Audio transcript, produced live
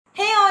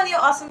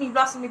awesomely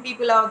blossoming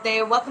people out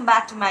there. Welcome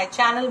back to my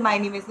channel. My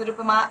name is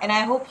Nirupama and I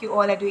hope you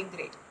all are doing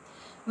great.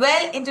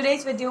 Well, in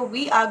today's video,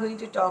 we are going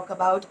to talk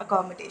about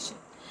accommodation.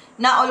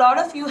 Now, a lot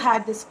of you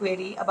had this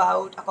query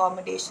about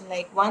accommodation,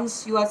 like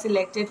once you are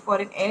selected for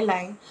an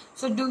airline,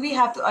 so do we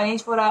have to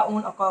arrange for our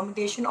own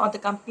accommodation or the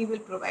company will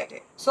provide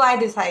it? So I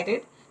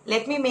decided,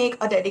 let me make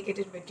a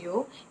dedicated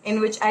video in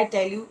which I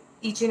tell you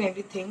each and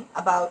everything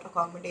about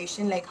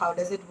accommodation, like how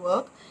does it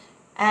work.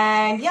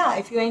 And yeah,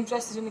 if you're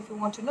interested and if you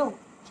want to know,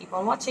 keep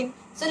on watching.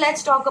 So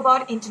let's talk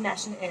about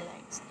international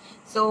airlines.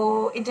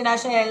 So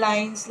international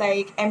airlines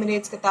like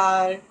Emirates,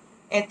 Qatar,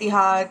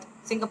 Etihad,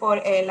 Singapore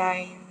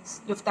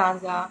Airlines,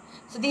 Lufthansa.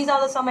 So these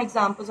are some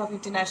examples of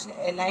international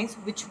airlines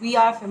which we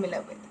are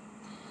familiar with.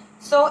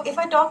 So if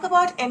I talk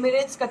about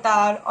Emirates,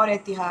 Qatar or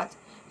Etihad,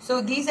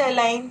 so these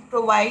airlines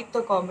provide the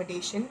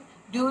accommodation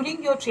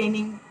during your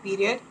training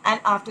period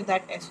and after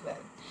that as well.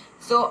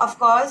 So of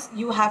course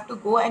you have to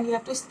go and you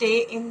have to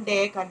stay in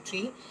their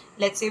country,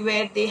 let's say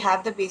where they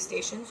have the base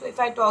station. So if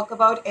I talk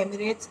about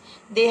Emirates,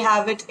 they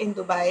have it in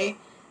Dubai,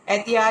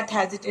 Etihad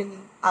has it in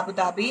Abu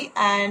Dhabi,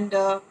 and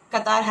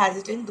Qatar has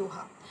it in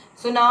Doha.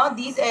 So now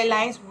these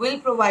airlines will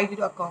provide you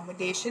the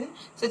accommodation.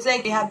 So it's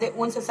like they have their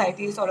own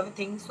society sort of a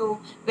thing.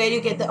 So where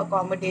you get the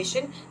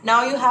accommodation,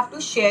 now you have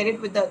to share it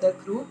with the other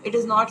crew. It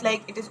is not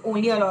like it is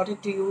only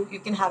allotted to you. You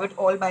can have it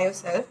all by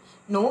yourself.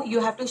 No,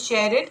 you have to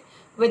share it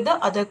with the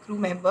other crew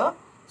member.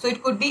 So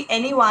it could be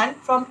anyone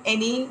from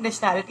any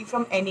nationality,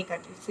 from any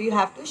country. So you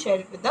have to share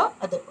it with the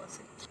other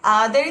person.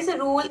 There is a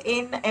rule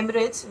in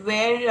Emirates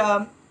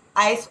where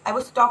I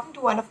was talking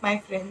to one of my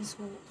friends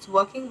who's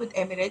working with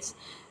Emirates.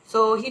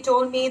 So he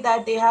told me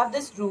that they have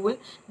this rule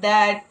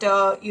that,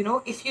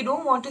 if you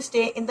don't want to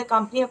stay in the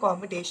company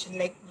accommodation,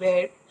 like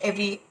where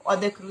every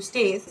other crew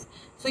stays,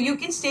 so you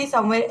can stay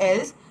somewhere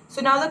else.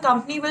 So now the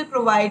company will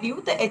provide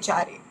you the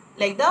HRA,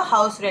 like the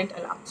house rent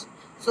allowance.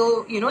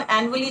 So,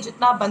 annually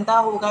जितना बनता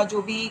होगा,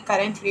 जो भी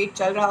current rate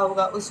चल रहा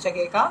होगा उस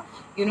जगह का,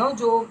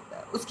 जो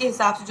उसके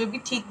हिसाब से जो भी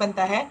ठीक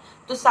बनता है,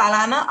 तो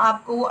सालाना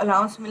आपको वो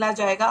allowance मिला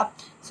जाएगा.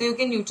 So you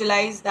can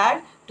utilize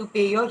that to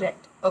pay your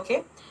rent.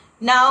 Okay.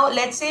 Now,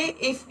 let's say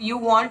if you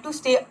want to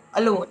stay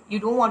alone, you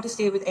don't want to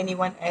stay with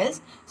anyone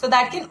else. So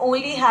that can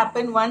only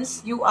happen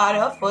once you are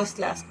a first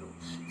class crew.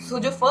 So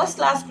जो first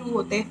class crew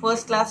होते हैं,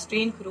 first class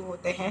train crew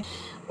होते हैं,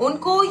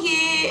 उनको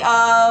ये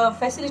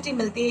facility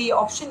मिलती है, ये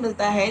ऑप्शन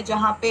मिलता है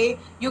जहाँ पे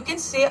you can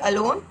stay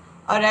alone.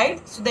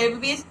 Alright, so there will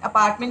be an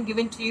apartment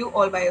given to you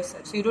all by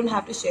yourself. So you don't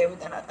have to share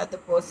with another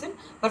person.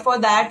 But for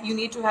that, you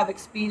need to have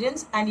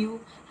experience and you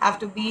have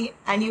to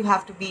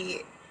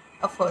be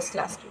a first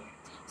class crew.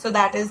 So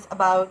that is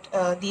about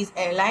these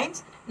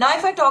airlines. Now,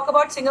 if I talk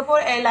about Singapore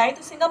Airline,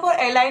 so Singapore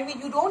Airline,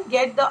 you don't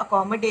get the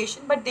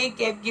accommodation, but they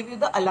give you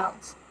the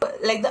allowance,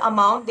 like the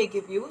amount they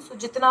give you. So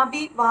जितना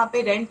भी वहाँ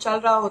पे rent चल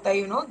रहा होता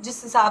है,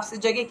 जिस हिसाब से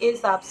जगह के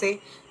हिसाब से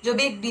जो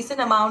भी एक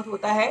decent amount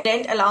होता है,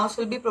 rent allowance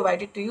will be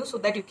provided to you so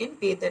that you can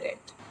pay the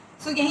rent.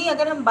 So यहीं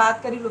अगर हम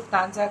बात करें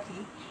लुफ्तांसा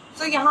की,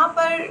 तो यहाँ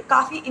पर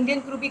काफ़ी इंडियन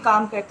क्रू भी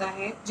काम करता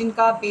है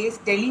जिनका बेस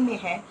दिल्ली में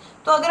है.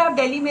 तो अगर आप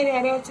दिल्ली में रह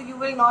रहे हैं, so you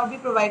will not be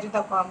provided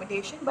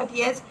accommodation, but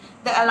yes,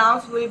 the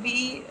allowance will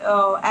be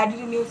added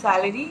in your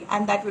salary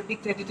and that will be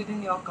credited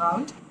in your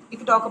account. If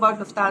you talk about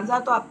Lufthansa,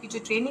 तो आपकी जो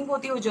ट्रेनिंग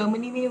होती है वो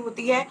Germany में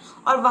होती है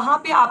और वहाँ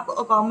पे आपको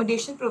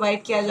अकोमोडेशन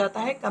प्रोवाइड किया जाता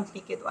है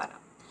कंपनी के द्वारा.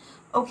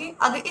 ओके,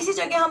 अगर इसी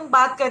जगह हम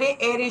बात करें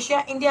एयर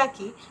एशिया इंडिया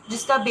की,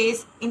 जिसका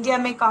बेस इंडिया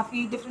में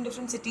काफ़ी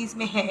डिफरेंट सिटीज़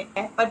में है,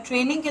 पर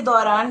ट्रेनिंग के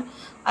दौरान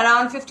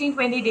around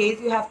 15-20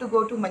 days you have to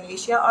go to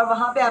Malaysia और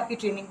वहाँ पे आपकी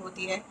ट्रेनिंग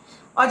होती है.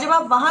 और जब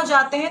आप वहाँ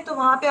जाते हैं तो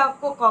वहाँ पे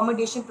आपको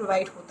अकोमोडेशन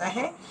प्रोवाइड होता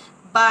है,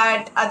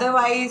 but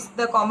otherwise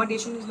the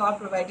accommodation is not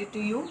provided to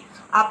you.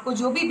 आपको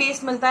जो भी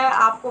बेस मिलता है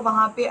आपको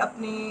वहाँ पे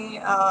अपने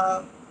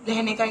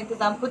रहने का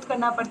इंतज़ाम खुद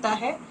करना पड़ता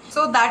है.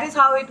 So that is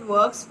how it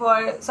works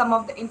for some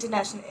of the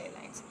international airlines.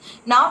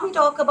 Now we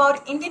talk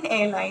about Indian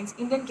airlines,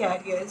 Indian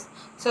carriers.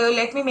 So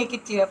let me make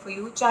it clear for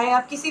you. चाहे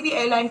आप किसी भी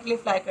एयरलाइन के लिए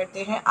फ्लाई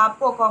करते हैं,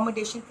 आपको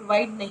अकोमोडेशन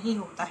प्रोवाइड नहीं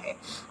होता है.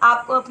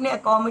 आपको अपने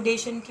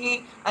अकोमोडेशन की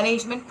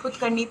अरेंजमेंट खुद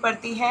करनी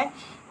पड़ती है.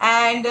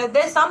 And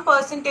there's some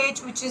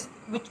percentage which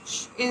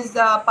is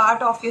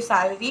part of your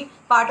salary,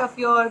 part of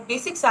your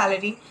basic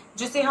salary,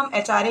 जिसे हम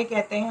HRA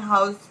कहते हैं,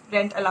 हाउस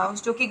रेंट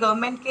अलाउंस, जो कि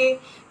गवर्नमेंट के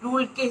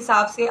रूल के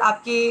हिसाब से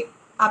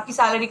आपकी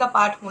सैलरी का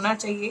पार्ट होना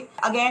चाहिए.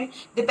 अगेन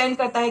डिपेंड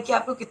करता है कि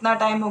आपको कितना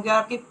टाइम हो गया और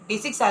आपकी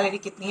बेसिक सैलरी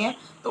कितनी है,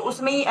 तो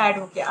उसमें ही ऐड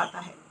होके आता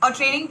है. और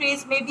ट्रेनिंग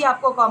बेस में भी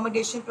आपको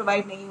अकोमोडेशन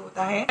प्रोवाइड नहीं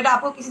होता है, बट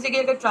आपको किसी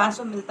जगह अगर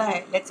ट्रांसफर मिलता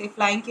है, लेट्स से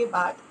फ्लाइंग के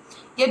बाद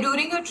या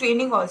ड्यूरिंग योर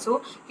ट्रेनिंग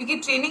ऑल्सो, क्योंकि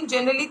ट्रेनिंग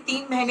जनरली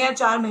 3 महीने या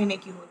 4 महीने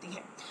की होती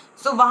है.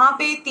 सो वहाँ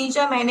पे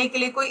 3-4 महीने के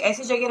लिए कोई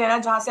ऐसी जगह रहना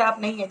जहाँ से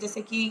आप नहीं है,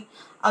 जैसे कि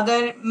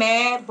अगर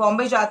मैं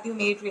बॉम्बे जाती हूँ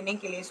मेरी ट्रेनिंग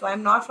के लिए, सो I am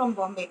not from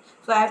Bombay,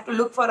 so I have to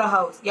look for a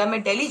house. या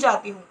मैं दिल्ली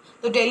जाती हूँ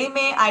तो दिल्ली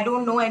में I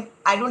don't know and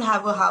I don't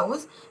have a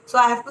house, so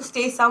I have to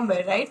stay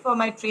somewhere right for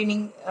my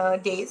training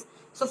days.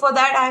 So for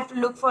that I have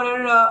to look for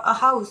a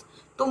house.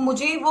 तो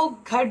मुझे वो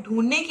घर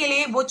ढूंढने के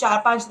लिए वो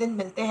 4-5 दिन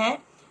मिलते हैं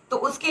तो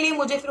उसके लिए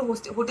मुझे फिर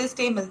होटल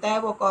स्टे मिलता है,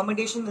 वो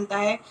अकोमोडेशन मिलता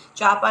है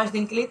 4-5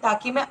 दिन के लिए,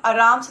 ताकि मैं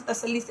आराम से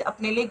तसल्ली से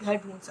अपने लिए घर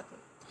ढूंढ सकूँ।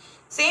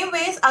 सेम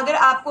वेज अगर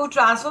आपको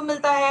ट्रांसफर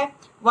मिलता है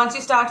वंस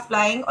यू स्टार्ट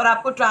फ्लाइंग, और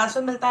आपको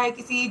ट्रांसफर मिलता है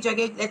किसी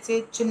जगह जैसे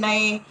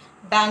चेन्नई,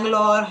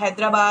 बैंगलोर,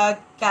 हैदराबाद,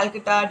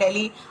 कैलकाटा,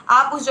 दिल्ली,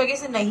 आप उस जगह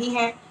से नहीं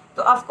हैं,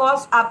 तो ऑफ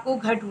कोर्स आपको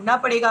घर ढूंढना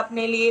पड़ेगा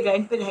अपने लिए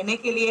रेंट पे रहने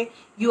के लिए।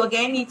 You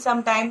again need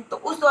some time, तो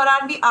उस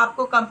दौरान भी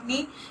आपको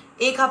कंपनी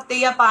 1 हफ्ते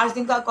या 5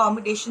 दिन का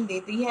अकोमोडेशन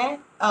देती है,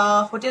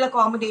 hotel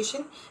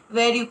accommodation,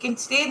 where you can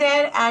stay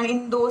there and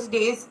in those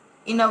days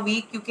in a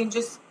week you can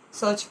just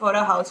search for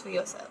a house for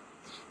yourself.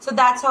 So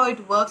that's how it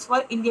works for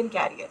Indian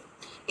carrier.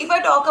 If I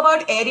talk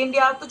about Air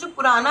India, तो जो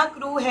पुराना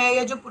crew है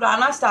या जो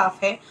पुराना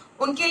staff है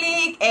उनके लिए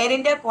एक एयर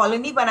इंडिया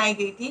कॉलोनी बनाई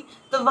गई थी,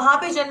 तो वहाँ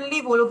पे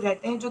जनरली वो लोग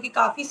रहते हैं जो कि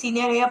काफ़ी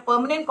सीनियर है या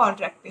परमानेंट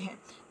कॉन्ट्रैक्ट पे हैं।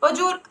 पर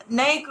जो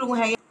नए क्रू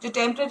हैं जो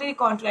टेम्परेरी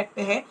कॉन्ट्रैक्ट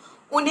पे है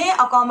उन्हें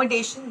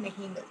अकोमोडेशन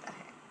नहीं मिलता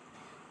है,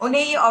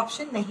 उन्हें ये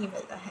ऑप्शन नहीं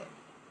मिलता है.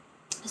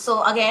 So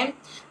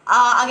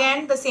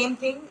again the same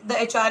thing,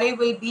 the HRA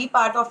will be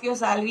part of your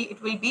salary,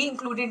 it will be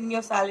included in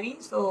your salary.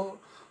 So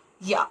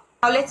yeah,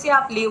 now let's say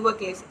आप लेओवर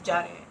के लिए जा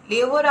रहे हैं.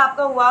 लेओवर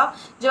आपका हुआ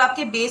जब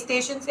आपके बेस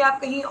स्टेशन से आप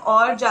कहीं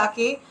और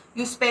जाके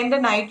you spend a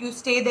night, you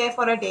stay there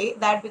for a day,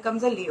 that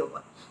becomes a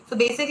layover. So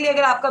basically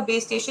अगर आपका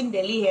बेस स्टेशन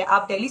दिल्ली है,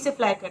 आप दिल्ली से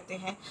फ्लाई करते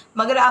हैं,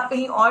 मगर आप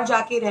कहीं और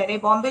जाके रह रहे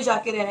हैं, बॉम्बे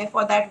जाके रह रहे हैं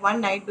for that one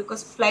night,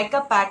 because flight का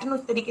पैटर्न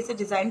उस तरीके से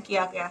डिजाइन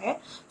किया गया है,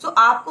 सो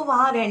आपको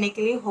वहाँ रहने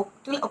के लिए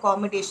होटल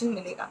अकोमोडेशन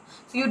मिलेगा.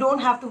 So you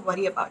don't have to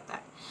worry about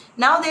that.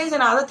 Now there is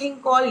another thing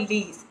called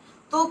lease.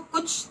 तो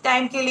कुछ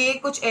टाइम के लिए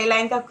कुछ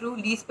एयरलाइन का क्रू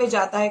लीज पे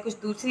जाता है कुछ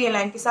दूसरी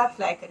एयरलाइन के साथ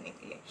फ्लाई करने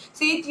के लिए.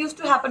 So it use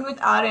to happen with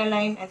our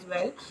airline as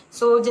well.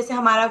 सो जैसे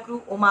हमारा क्रू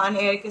ओमान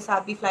एयर के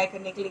साथ भी फ्लाई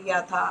करने के लिए गया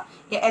था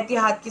या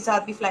एतिहाद के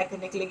साथ भी फ्लाई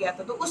करने के लिए गया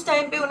था, तो उस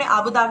टाइम पे उन्हें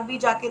आबू धाबी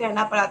जाके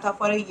रहना पड़ा था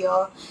फॉर अ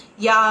ईयर,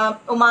 या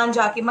ओमान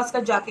जाके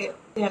मस्कट जाके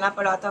रहना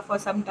पड़ा था फॉर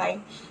सम टाइम.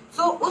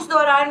 सो उस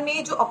दौरान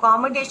में जो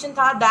अकोमोडेशन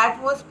था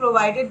that was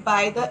provided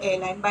by the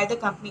airline, by the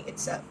company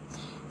itself.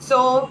 So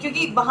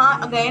क्योंकि वहाँ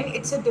again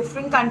it's a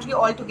different country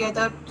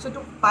altogether, so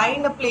to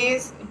find a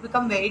place it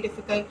become very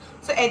difficult.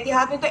 So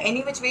एतिहाद में तो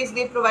any which ways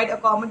they provide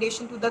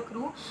accommodation to the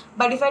crew,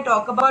 but if I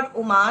talk about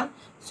Oman,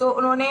 so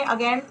उन्होंने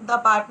again the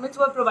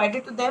apartments were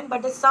provided to them,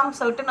 but some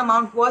certain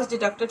amount was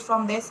deducted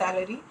from their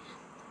salary.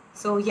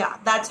 So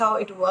yeah, that's how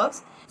it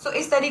works. So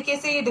इस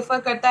तरीके से ये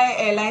differ करता है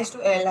airlines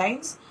to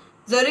airlines.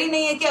 जरूरी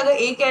नहीं है कि अगर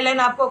एक एयरलाइन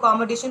आपको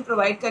अकोमोडेशन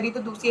प्रोवाइड करी तो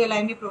दूसरी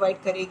एयरलाइन भी प्रोवाइड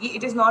करेगी.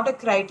 It is not a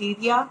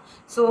criteria.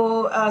 सो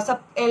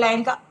सब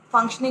एयरलाइन का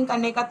फंक्शनिंग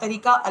करने का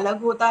तरीका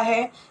अलग होता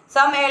है.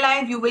 सम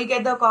airline you will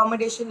get the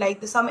accommodation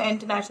like some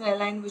international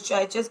airline which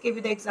I just give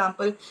you the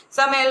example.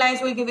 Some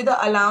airlines will give you the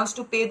allowance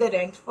to पे the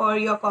rent for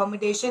your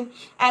accommodation,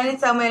 and in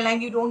some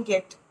airline you don't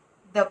get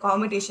the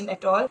accommodation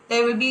at all.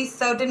 There will be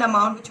certain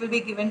amount which will be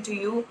given to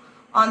you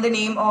on the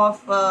name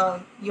of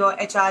your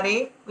HRA,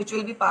 which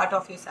will be part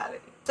of your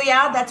salary. So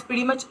yeah, that's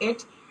pretty much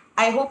it.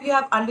 I hope you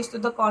have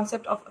understood the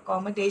concept of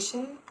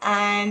accommodation,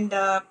 and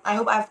I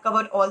hope I've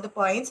covered all the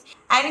points.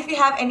 And if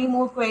you have any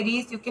more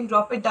queries, you can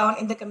drop it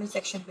down in the comment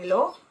section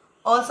below.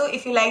 Also,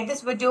 if you like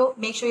this video,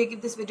 make sure you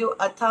give this video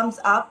a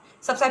thumbs up,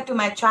 subscribe to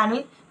my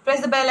channel,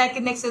 press the bell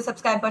icon next to the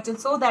subscribe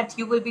button so that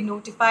you will be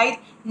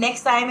notified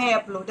next time I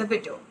upload a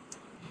video.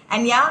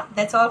 And yeah,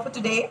 that's all for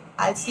today.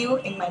 I'll see you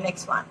in my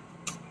next one.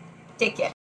 Take care.